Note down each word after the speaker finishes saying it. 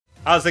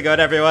How's it going,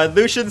 everyone?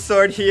 Lucian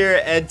Sword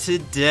here, and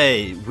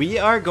today we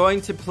are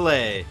going to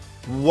play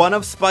one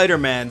of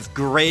Spider-Man's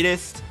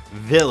greatest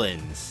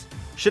villains.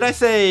 Should I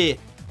say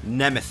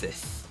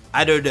nemesis?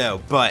 I don't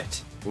know,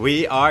 but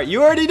you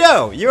already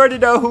know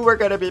who we're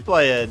going to be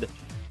playing.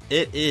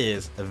 It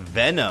is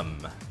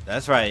Venom.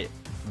 That's right,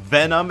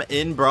 Venom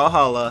in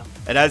Brawlhalla.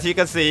 And as you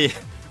can see,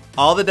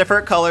 all the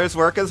different colors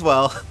work as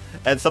well,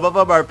 and some of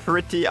them are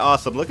pretty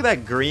awesome. Look at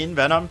that green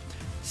Venom.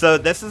 So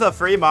this is a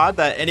free mod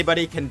that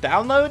anybody can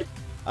download.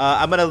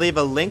 I'm going to leave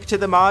a link to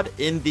the mod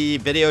in the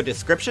video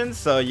description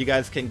so you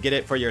guys can get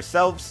it for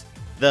yourselves.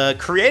 The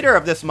creator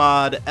of this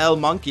mod, L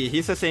Monkey,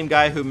 he's the same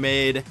guy who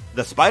made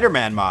the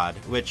Spider-Man mod,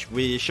 which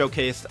we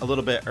showcased a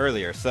little bit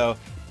earlier. So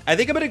I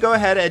think I'm going to go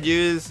ahead and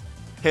use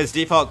his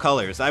default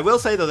colors. I will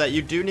say though that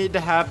you do need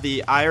to have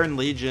the Iron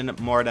Legion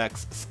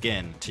Mordex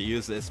skin to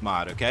use this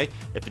mod, okay?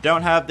 If you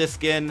don't have this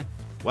skin,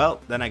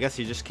 well, then I guess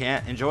you just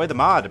can't enjoy the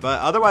mod.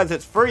 But otherwise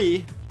it's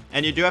free.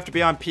 And you do have to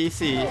be on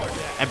PC,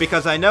 and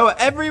because I know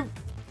every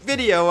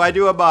video I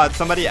do a mod,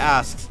 somebody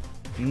asks,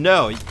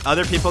 no,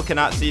 other people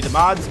cannot see the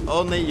mods,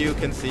 only you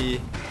can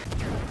see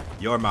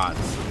your mods.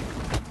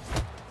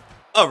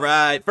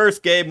 Alright,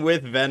 first game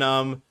with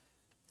Venom.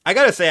 I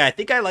gotta say, I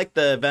think I like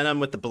the Venom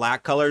with the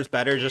black colors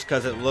better just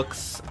because it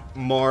looks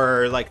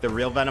more like the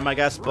real Venom, I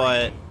guess,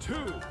 but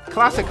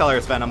classic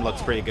colors Venom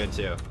looks pretty good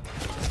too.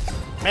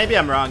 Maybe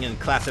I'm wrong and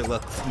classic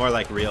looks more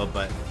like real,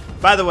 but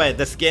by the way,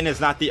 the skin is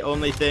not the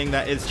only thing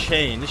that is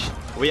changed.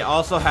 We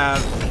also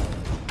have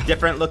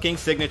different looking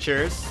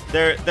signatures.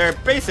 They're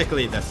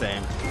basically the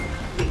same.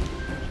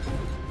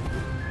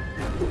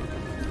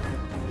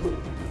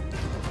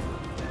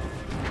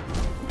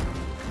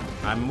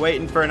 I'm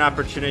waiting for an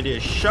opportunity to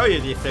show you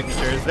these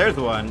signatures. There's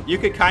one. You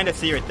could kind of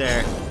see right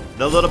there.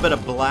 The little bit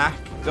of black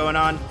going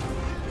on.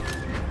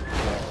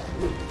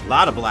 A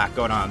lot of black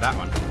going on that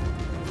one.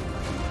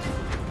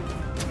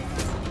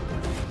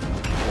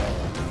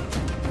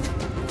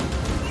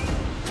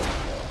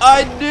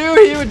 I knew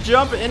he would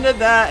jump into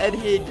that, and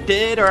he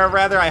did, or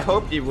rather I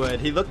hoped he would.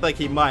 He looked like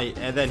he might,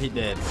 and then he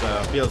did,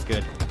 so feels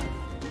good.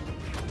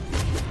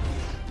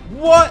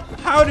 What?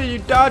 How did you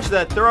dodge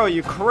that throw?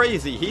 You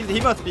crazy. He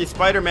must be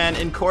Spider-Man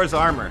in Core's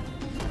armor.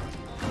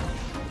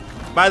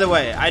 By the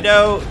way, I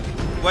know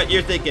what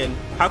you're thinking.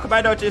 How come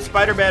I don't do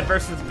Spider-Man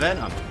versus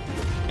Venom?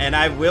 And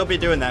I will be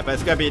doing that, but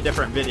it's going to be a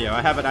different video.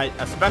 I have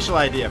a special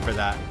idea for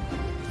that.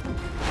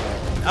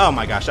 Oh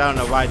my gosh, I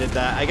don't know why I did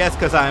that. I guess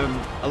because I'm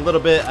a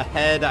little bit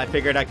ahead, I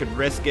figured I could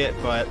risk it,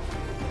 but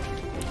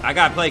I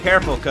gotta play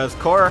careful because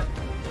Core,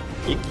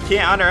 you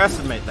can't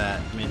underestimate that.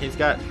 I mean, he's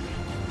got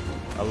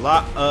a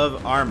lot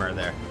of armor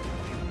there.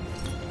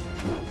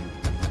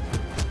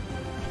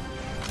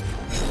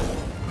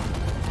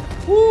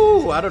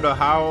 Woo! I don't know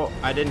how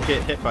I didn't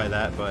get hit by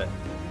that, but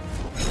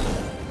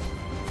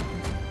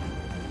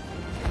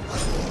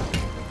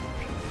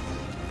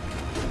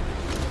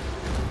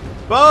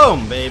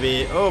boom,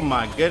 baby. Oh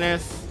my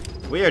goodness.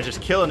 We are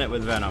just killing it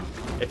with Venom.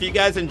 If you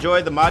guys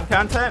enjoy the mod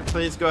content,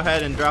 please go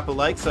ahead and drop a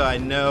like so I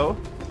know.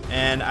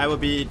 And I will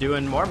be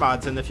doing more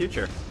mods in the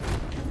future.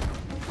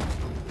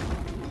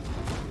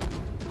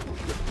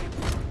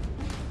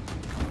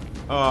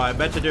 Oh, I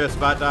meant to do a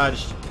spot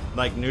dodge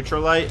like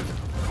neutral light.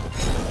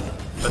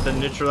 But the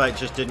neutral light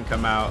just didn't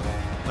come out.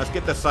 Let's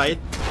get the sight.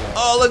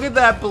 Oh, look at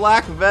that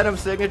black Venom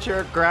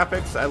signature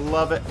graphics. I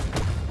love it.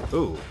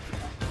 Ooh.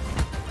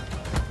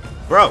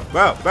 Bro,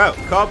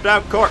 calm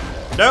down, Court.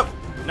 Nope,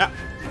 no.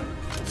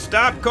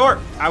 Stop, Court.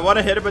 I want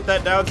to hit him with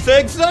that down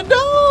sig. So,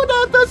 no,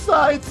 not the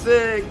side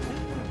sig.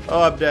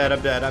 Oh, I'm dead.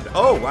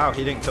 Oh, wow,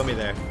 he didn't kill me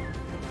there.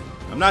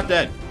 I'm not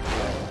dead.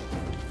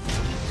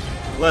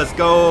 Let's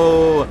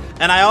go.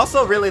 And I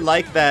also really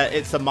like that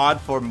it's a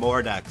mod for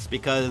Mordex,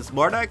 because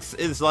Mordex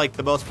is like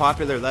the most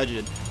popular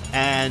legend,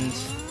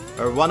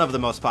 or one of the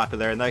most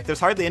popular, and like there's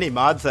hardly any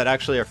mods that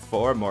actually are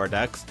for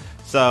Mordex.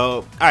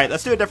 So, alright,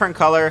 let's do a different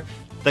color.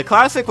 The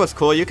classic was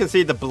cool. You can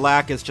see the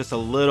black is just a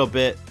little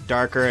bit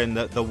darker and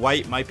the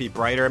white might be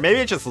brighter. Maybe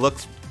it just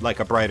looks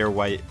like a brighter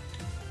white.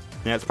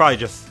 Yeah, it's probably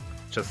just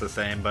the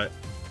same, but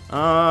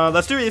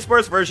let's do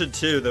esports version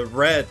 2, the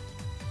red.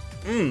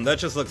 That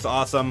just looks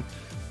awesome.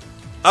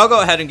 I'll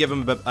go ahead and give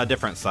him a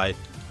different sight.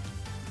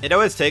 It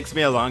always takes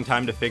me a long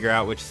time to figure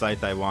out which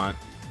sight I want.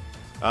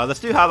 Let's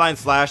do Hotline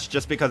Slash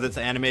just because it's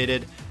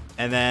animated.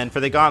 And then for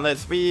the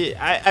gauntlets,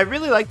 I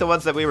really like the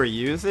ones that we were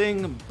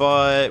using,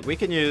 but we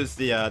can use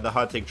the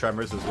Haunting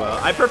Tremors as well.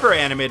 I prefer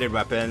animated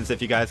weapons,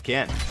 if you guys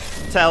can't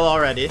tell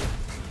already.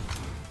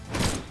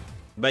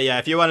 But yeah,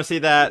 if you want to see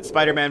that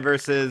Spider-Man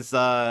versus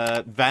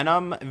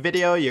Venom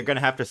video, you're going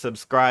to have to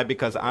subscribe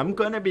because I'm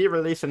going to be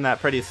releasing that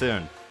pretty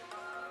soon.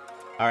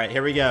 Alright,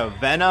 here we go.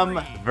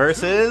 Venom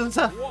versus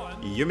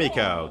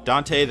Yumiko.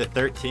 Dante the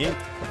 13th.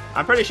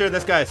 I'm pretty sure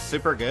this guy is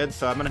super good,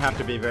 so I'm going to have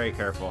to be very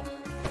careful.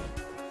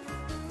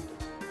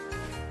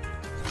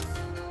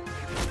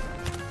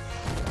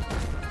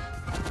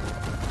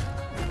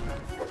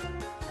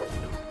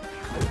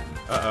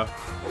 Uh-oh.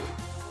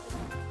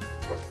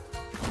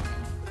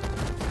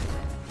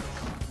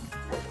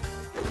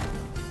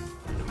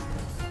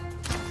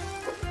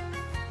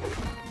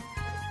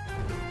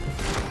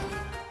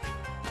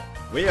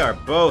 We are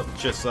both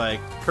just like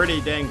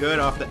pretty dang good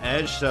off the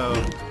edge, so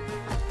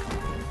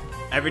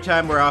every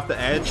time we're off the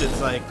edge,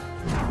 it's like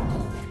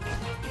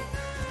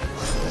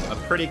a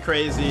pretty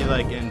crazy,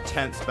 like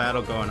intense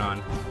battle going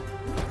on.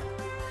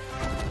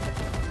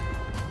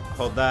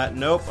 Hold that.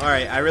 Nope.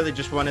 Alright, I really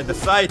just wanted the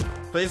scythe.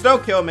 Please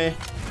don't kill me.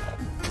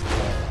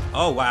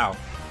 Oh, wow.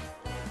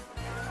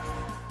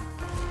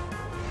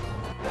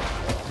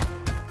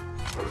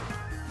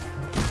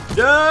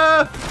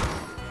 Duh!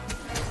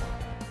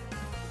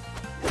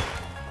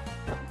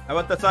 I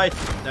want the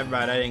scythe. Never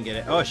mind, I didn't get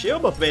it. Oh, she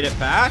almost made it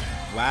back?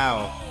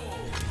 Wow.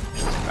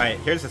 Alright,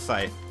 here's the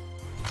scythe.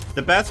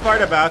 The best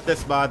part about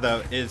this mod,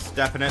 though, is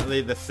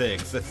definitely the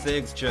SIGs. The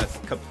SIGs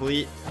just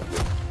complete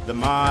the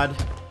mod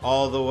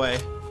all the way.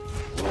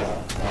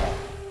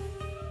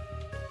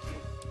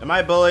 Am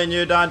I bullying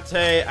you,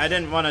 Dante? I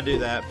didn't want to do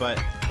that, but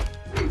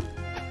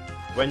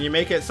when you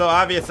make it so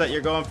obvious that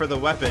you're going for the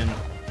weapon,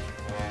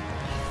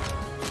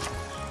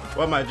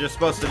 what am I just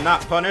supposed to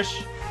not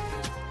punish?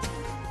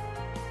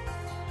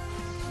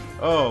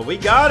 Oh, we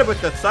got it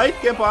with the Scythe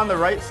Gimp on the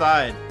right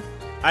side.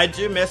 I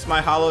do miss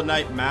my Hollow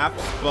Knight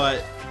maps,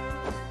 but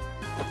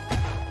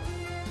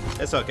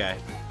it's okay.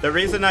 The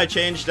reason I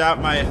changed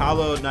out my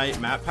Hollow Knight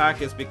map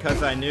pack is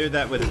because I knew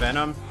that with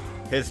Venom,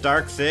 his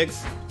Dark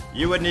Sigs,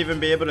 you wouldn't even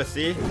be able to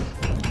see.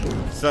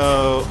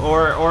 So,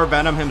 or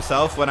Venom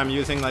himself when I'm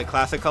using like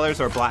classic colors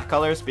or black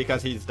colors,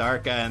 because he's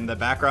dark and the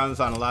backgrounds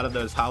on a lot of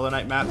those Hollow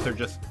Knight maps are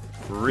just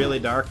really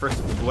dark for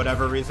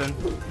whatever reason.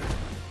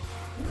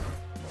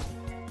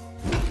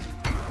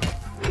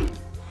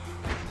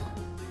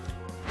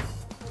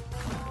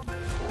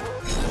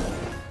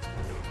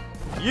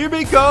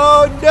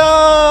 Yumiko,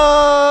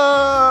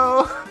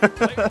 no!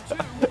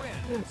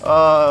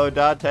 Oh,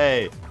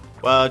 Dante.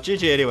 Well,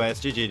 GG anyways.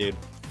 GG, dude.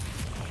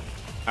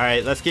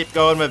 Alright, let's keep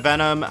going with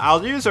Venom.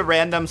 I'll use a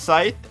random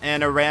scythe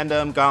and a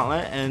random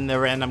gauntlet and a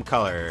random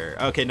color.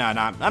 Okay, no,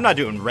 I'm not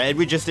doing red.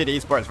 We just did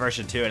esports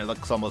version 2 and it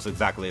looks almost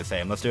exactly the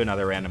same. Let's do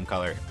another random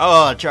color.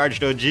 Oh,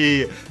 charged OG.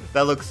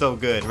 That looks so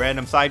good.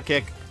 Random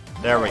sidekick.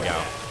 There we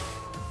go.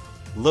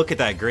 Look at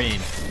that green.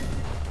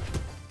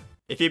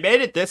 If you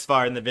made it this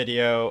far in the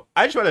video,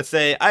 I just want to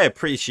say I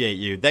appreciate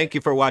you. Thank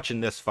you for watching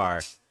this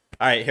far.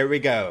 Alright, here we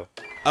go.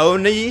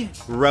 Oni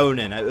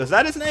Ronin. Was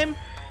that his name?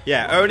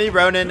 Yeah, Oni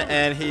Ronin,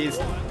 and he's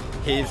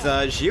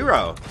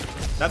Jiro.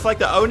 That's like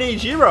the Oni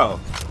Jiro.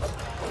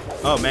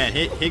 Oh man,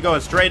 he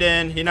going straight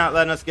in. He not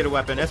letting us get a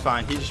weapon. It's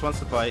fine. He just wants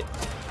to fight.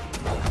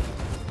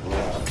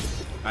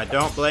 I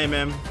don't blame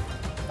him.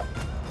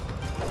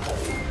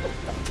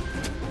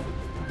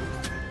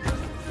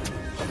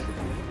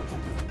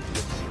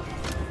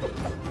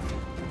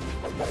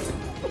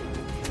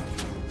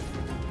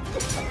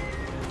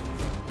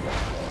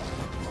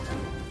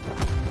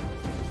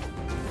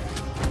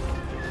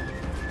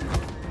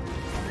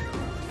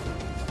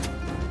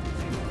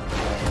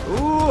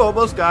 Ooh,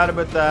 almost got him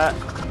with that.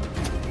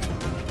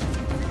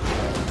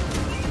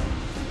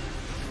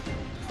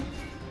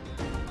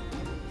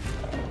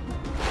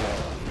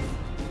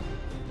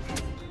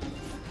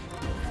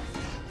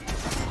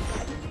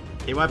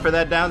 He went for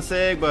that down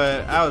sig,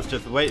 but I was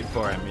just waiting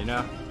for him, you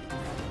know?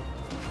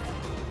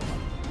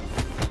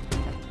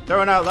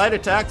 Throwing out light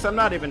attacks, I'm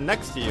not even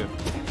next to you.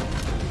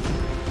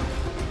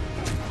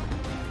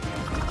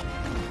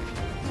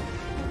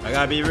 I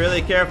gotta be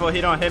really careful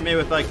he don't hit me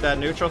with like that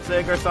neutral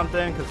sig or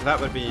something, because that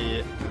would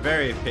be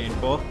very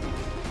painful.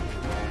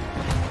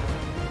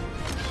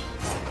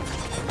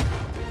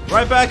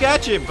 Right back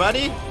at you,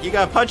 buddy. You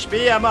gotta punch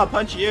me, I'm gonna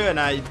punch you, and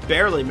I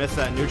barely missed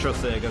that neutral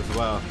sig as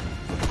well.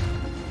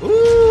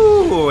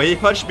 Ooh, he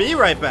punched me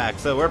right back,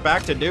 so we're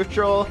back to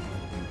neutral,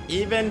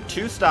 even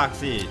 2 stock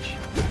siege.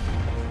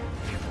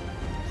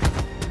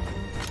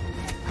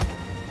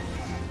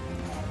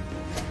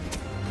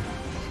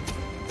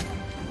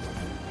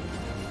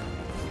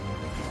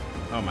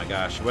 Oh my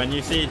gosh, when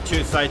you see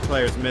 2 scythe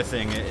players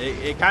missing,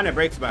 it kind of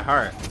breaks my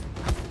heart.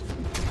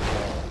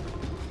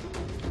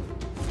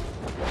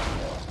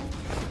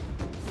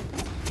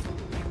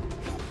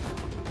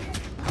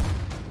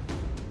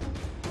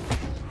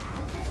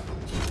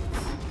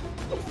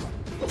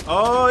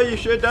 Oh, you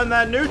should have done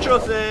that neutral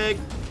sig.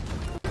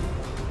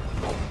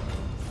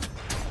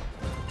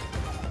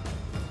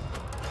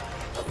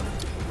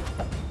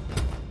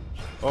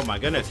 Oh my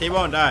goodness, he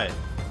won't die.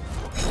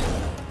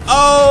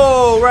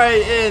 Oh,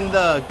 right in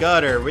the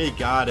gutter. We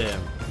got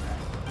him.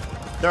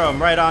 Throw him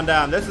right on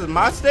down. This is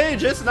my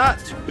stage. It's not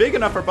big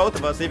enough for both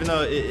of us, even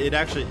though it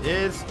actually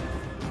is.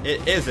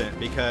 It isn't,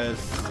 because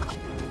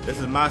this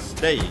is my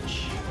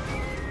stage.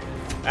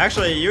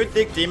 Actually, you would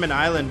think Demon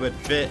Island would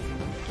fit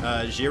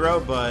Jiro,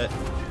 but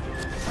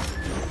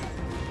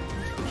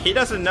he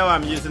doesn't know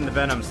I'm using the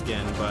Venom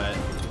skin, but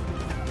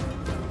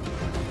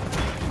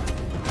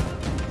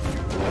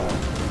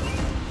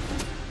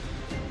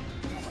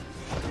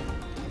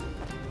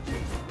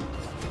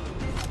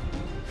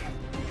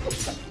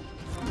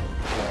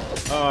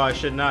oh, I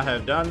should not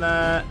have done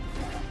that.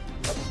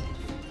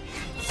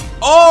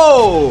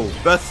 Oh!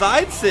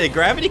 Besides Sig,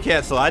 gravity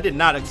cancel. I did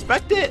not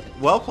expect it.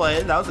 Well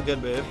played. That was a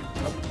good move.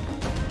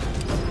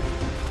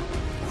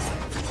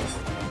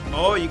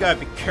 Oh, you gotta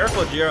be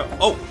careful, Jiro.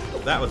 Oh,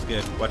 that was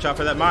good. Watch out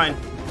for that mine.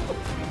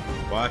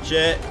 Watch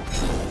it.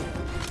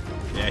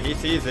 Yeah, he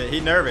sees it.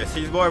 He's nervous.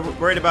 He's more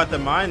worried about the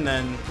mine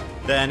than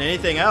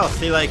anything else.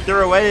 He like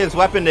threw away his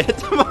weapon to hit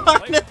the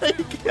mine and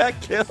he got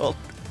killed.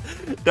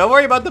 Don't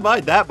worry about the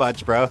mine that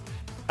much, bro.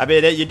 I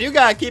mean, you do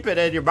gotta keep it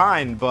in your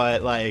mind,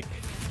 but like,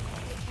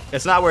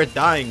 it's not worth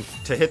dying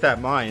to hit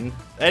that mine.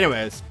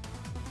 Anyways,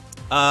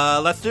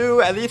 let's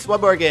do at least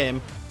one more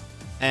game.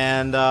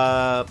 And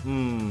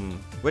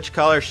which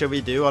color should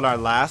we do on our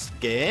last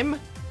game?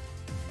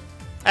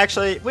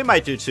 Actually, we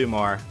might do 2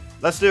 more.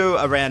 Let's do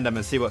a random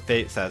and see what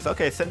fate says.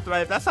 Okay,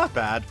 synthwave, that's not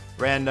bad.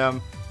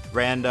 Random,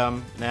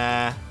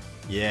 nah,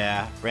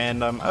 yeah,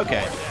 random.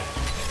 Okay.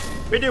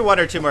 We do 1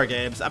 or 2 more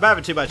games. I'm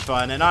having too much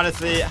fun, and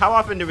honestly, how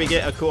often do we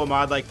get a cool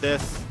mod like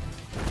this?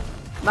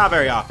 Not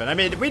very often. I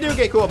mean, we do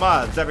get cool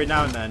mods every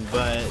now and then,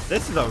 but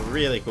this is a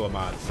really cool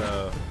mod,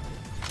 so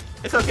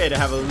it's okay to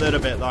have a little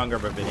bit longer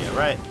of a video,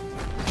 right?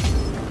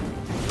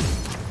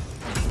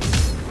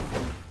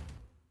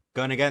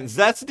 Going against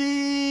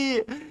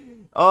Zesty!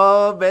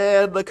 Oh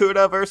man,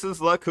 Lacuna versus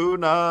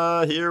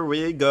Lacuna. Here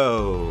we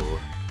go.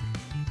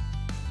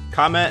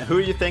 Comment who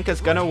you think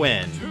is gonna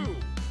win. 2,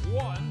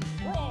 1,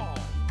 brawl.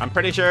 I'm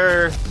pretty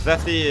sure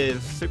Zesty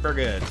is super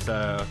good,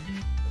 so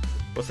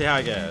we'll see how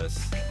it goes.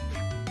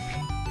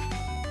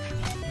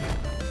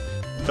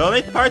 The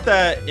only part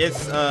that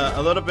is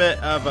a little bit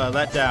of a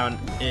letdown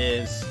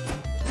is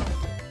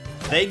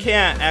they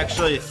can't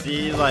actually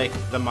see like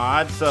the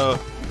mod, so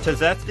to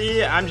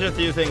Zesty, I'm just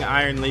using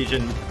Iron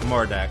Legion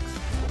Mordex.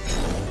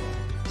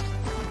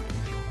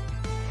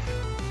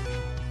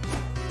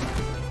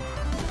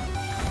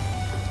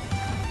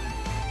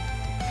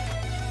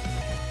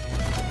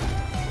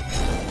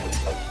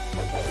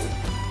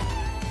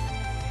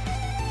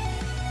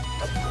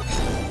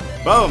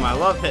 Boom! I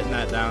love hitting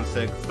that down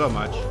 6 so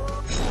much.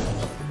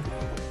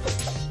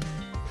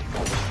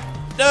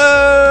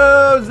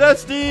 No!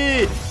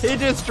 Zesty! He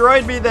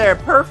destroyed me there.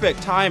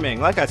 Perfect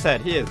timing. Like I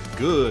said, he is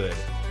good.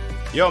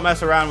 You don't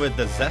mess around with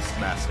the Zest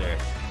Master.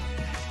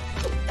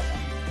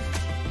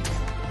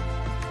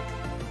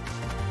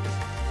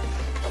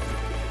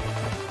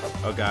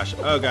 Oh gosh,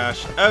 oh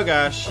gosh, oh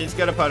gosh. He's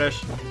gonna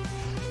punish.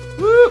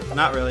 Woo!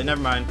 Not really, never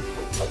mind.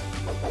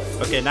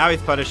 Okay, now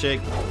he's punishing.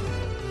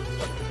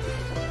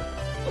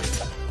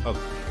 Oh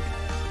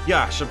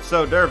gosh, I'm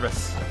so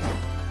nervous.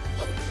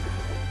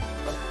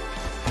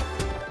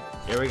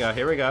 Here we go,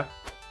 here we go.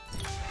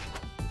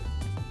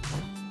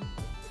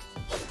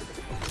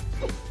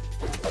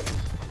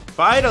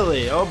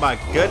 Finally! Oh my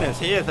goodness,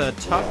 he is a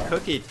tough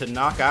cookie to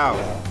knock out.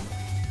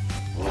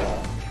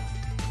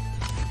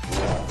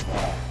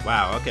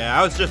 Wow, okay,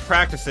 I was just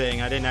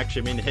practicing. I didn't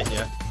actually mean to hit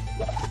you.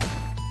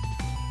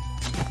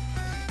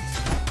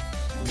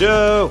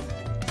 No!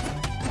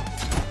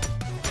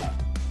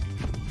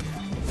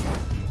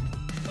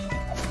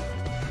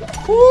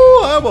 Woo!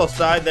 I almost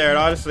died there, and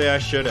honestly, I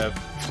should have.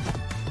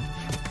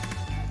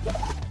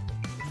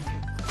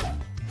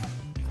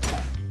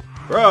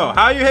 Bro,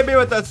 how you hit me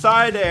with that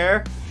side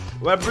air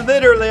when I'm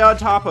literally on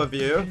top of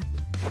you?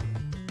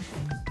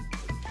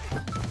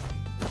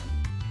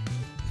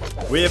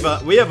 We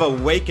have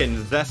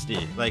awakened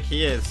Zesty. Like,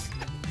 he is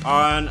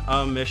on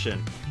a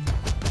mission.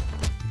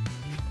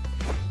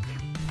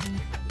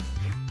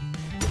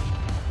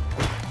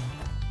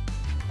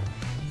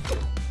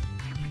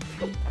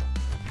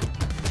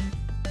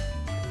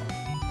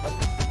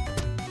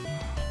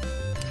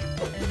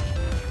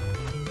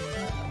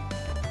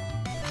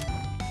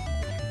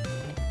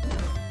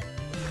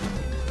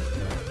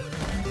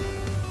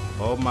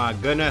 Oh my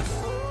goodness.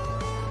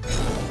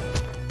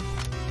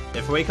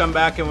 If we come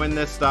back and win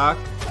this stock,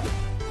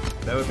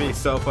 that would be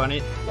so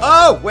funny.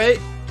 Oh, wait.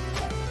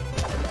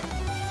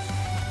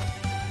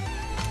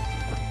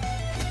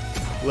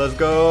 Let's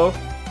go.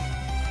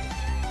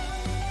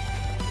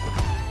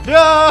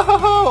 No!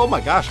 Oh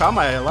my gosh, how am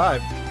I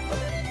alive?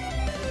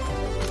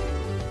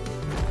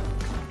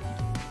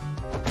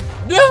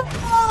 No!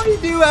 He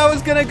knew I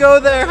was gonna go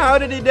there. How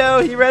did he know?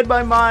 He read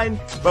my mind.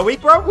 But we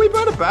brought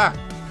it back.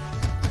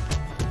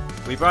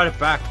 We brought it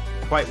back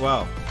quite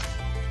well.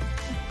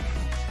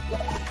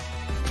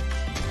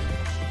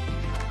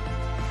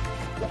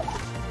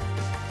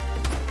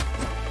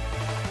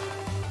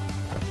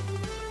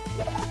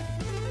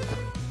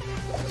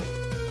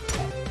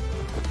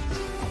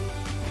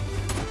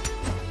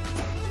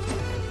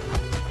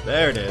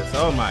 There it is.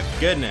 Oh my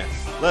goodness.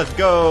 Let's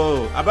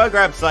go. I'm gonna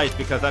grab Sight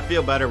because I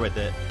feel better with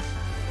it.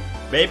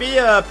 Maybe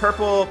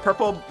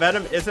purple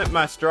Venom isn't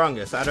my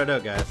strongest. I don't know,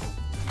 guys.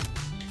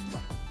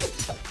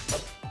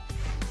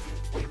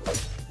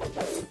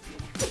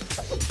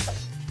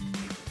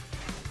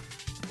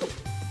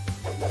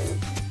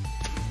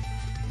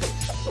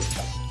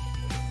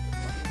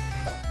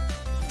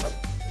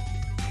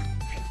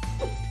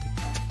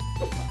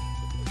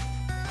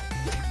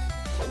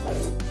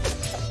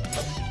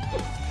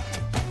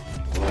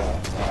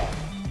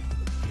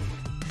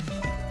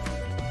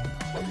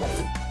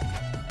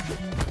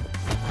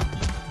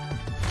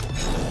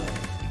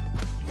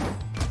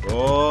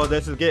 Oh,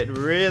 this is getting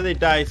really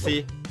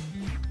dicey.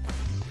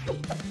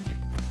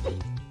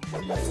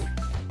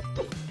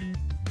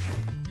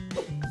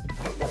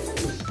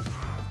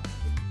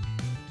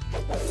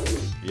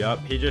 Yup,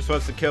 he just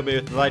wants to kill me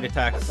with light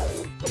attacks.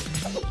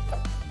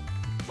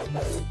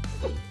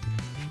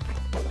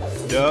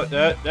 No,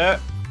 no, no.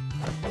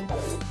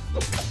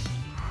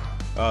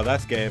 Oh,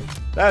 that's game.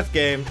 That's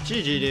game.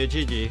 GG, dude.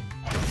 GG.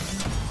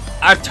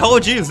 I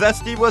told you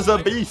Zesty was a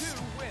beast.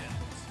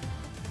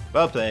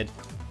 Well played.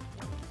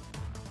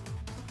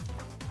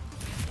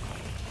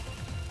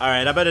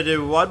 Alright, I'm gonna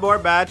do one more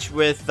match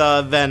with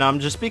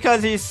Venom just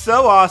because he's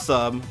so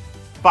awesome.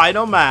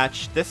 Final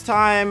match. This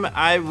time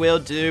I will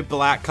do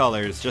black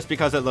colors just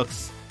because it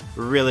looks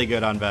really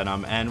good on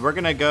Venom. And we're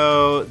gonna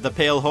go the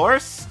Pale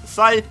Horse,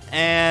 Scythe,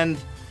 and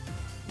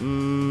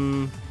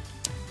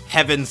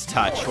Heaven's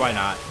Touch. Why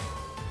not?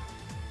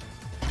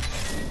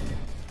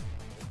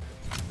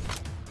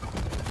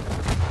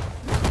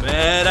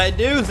 Man, I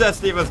knew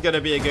Zesty was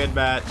gonna be a good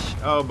match.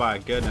 Oh my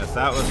goodness,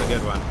 that was a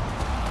good one.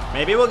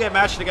 Maybe we'll get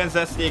matched against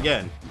Zesty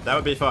again. That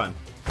would be fun.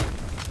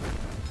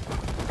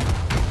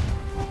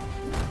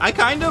 I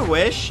kind of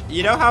wish,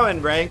 you know how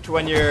in ranked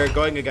when you're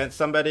going against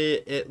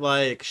somebody, it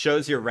like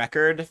shows your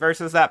record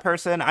versus that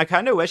person? I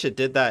kind of wish it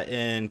did that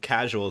in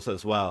casuals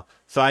as well.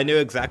 So I knew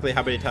exactly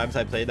how many times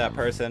I played that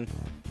person.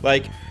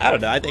 Like, I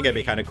don't know, I think it'd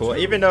be kind of cool.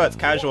 Even though it's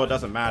casual, it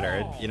doesn't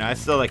matter. You know, I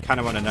still like kind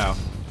of want to know.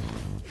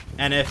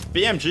 And if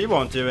BMG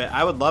won't do it,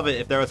 I would love it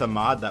if there was a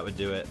mod that would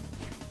do it.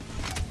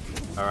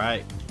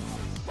 Alright.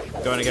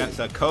 Going against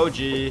a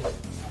Koji.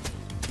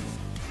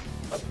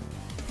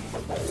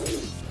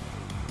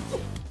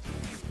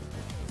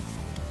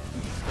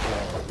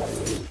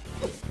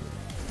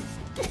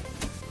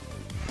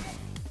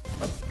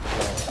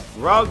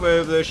 Wrong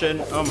move,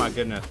 Lucian. Oh my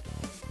goodness.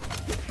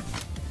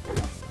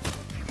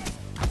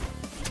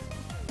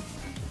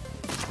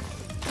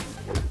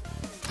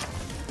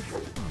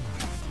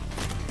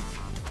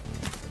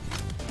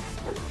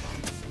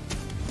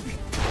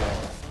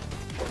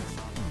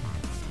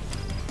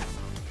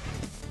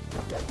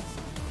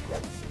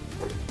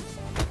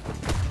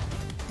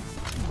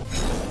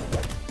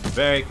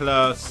 Very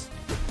close.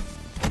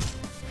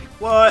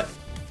 What?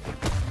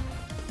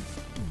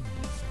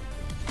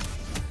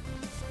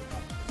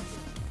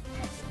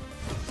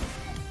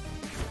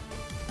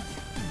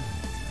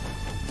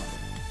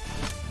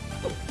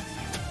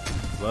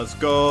 Let's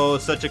go.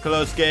 Such a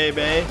close game,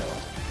 eh?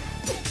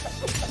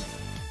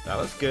 That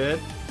was good.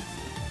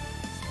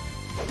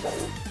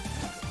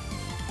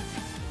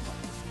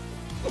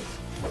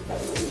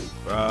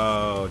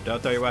 Bro,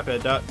 don't throw your weapon.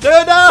 Don't.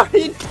 No, no!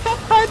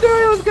 I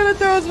knew he was gonna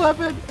throw his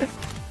weapon.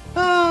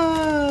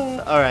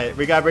 Alright,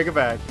 we gotta bring it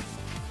back.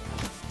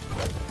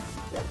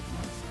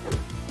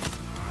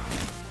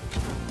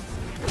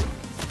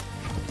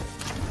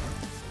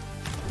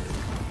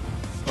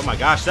 Oh my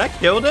gosh, that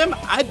killed him?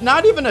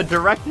 Not even a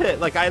direct hit.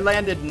 Like, I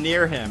landed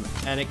near him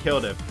and it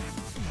killed him.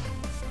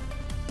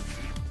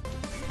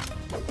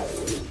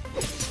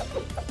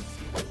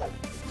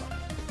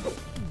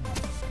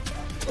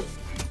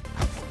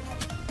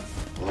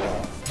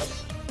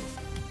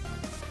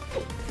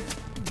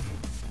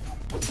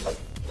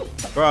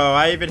 Bro,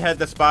 I even had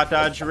the spot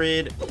dodge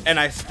read, and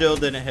I still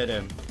didn't hit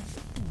him.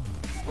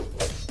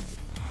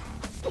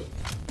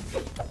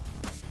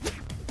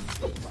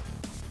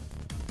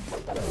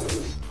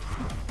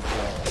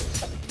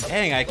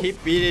 Dang, I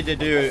keep beating to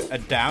do a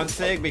down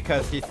sig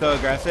because he's so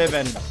aggressive,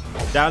 and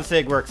down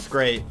sig works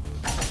great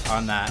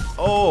on that.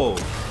 Oh,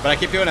 but I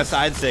keep doing a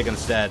side sig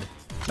instead.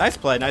 Nice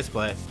play, nice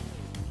play.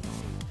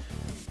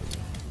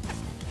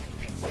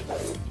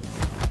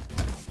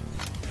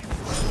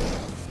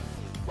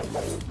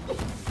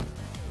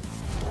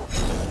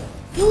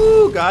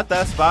 Woo, got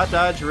that spot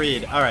dodge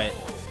read. Alright,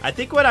 I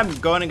think when I'm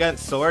going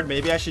against sword,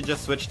 maybe I should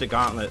just switch to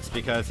gauntlets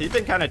because he's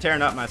been kind of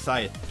tearing up my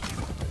scythe.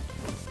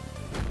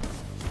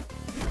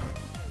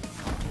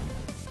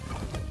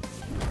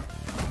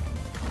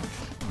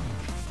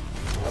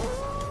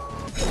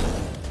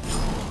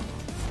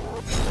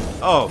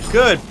 Oh,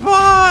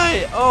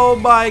 goodbye! Oh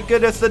my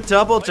goodness, the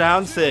double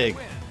down sig.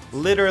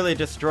 Literally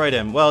destroyed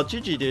him. Well,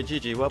 GG dude,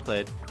 GG, well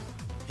played.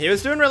 He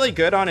was doing really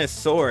good on his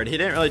sword. He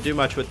didn't really do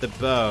much with the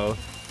bow.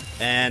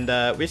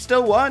 And we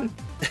still won.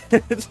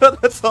 So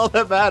that's all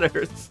that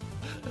matters.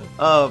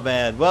 Oh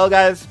man. Well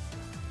guys,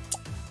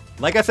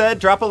 like I said,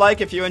 drop a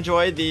like if you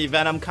enjoyed the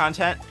Venom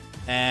content.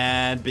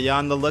 And be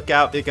on the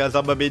lookout because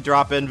I'm going to be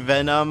dropping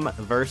Venom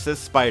versus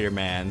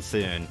Spider-Man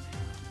soon.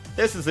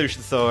 This is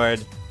Lucian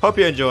Sword. Hope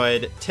you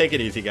enjoyed. Take it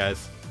easy,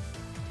 guys.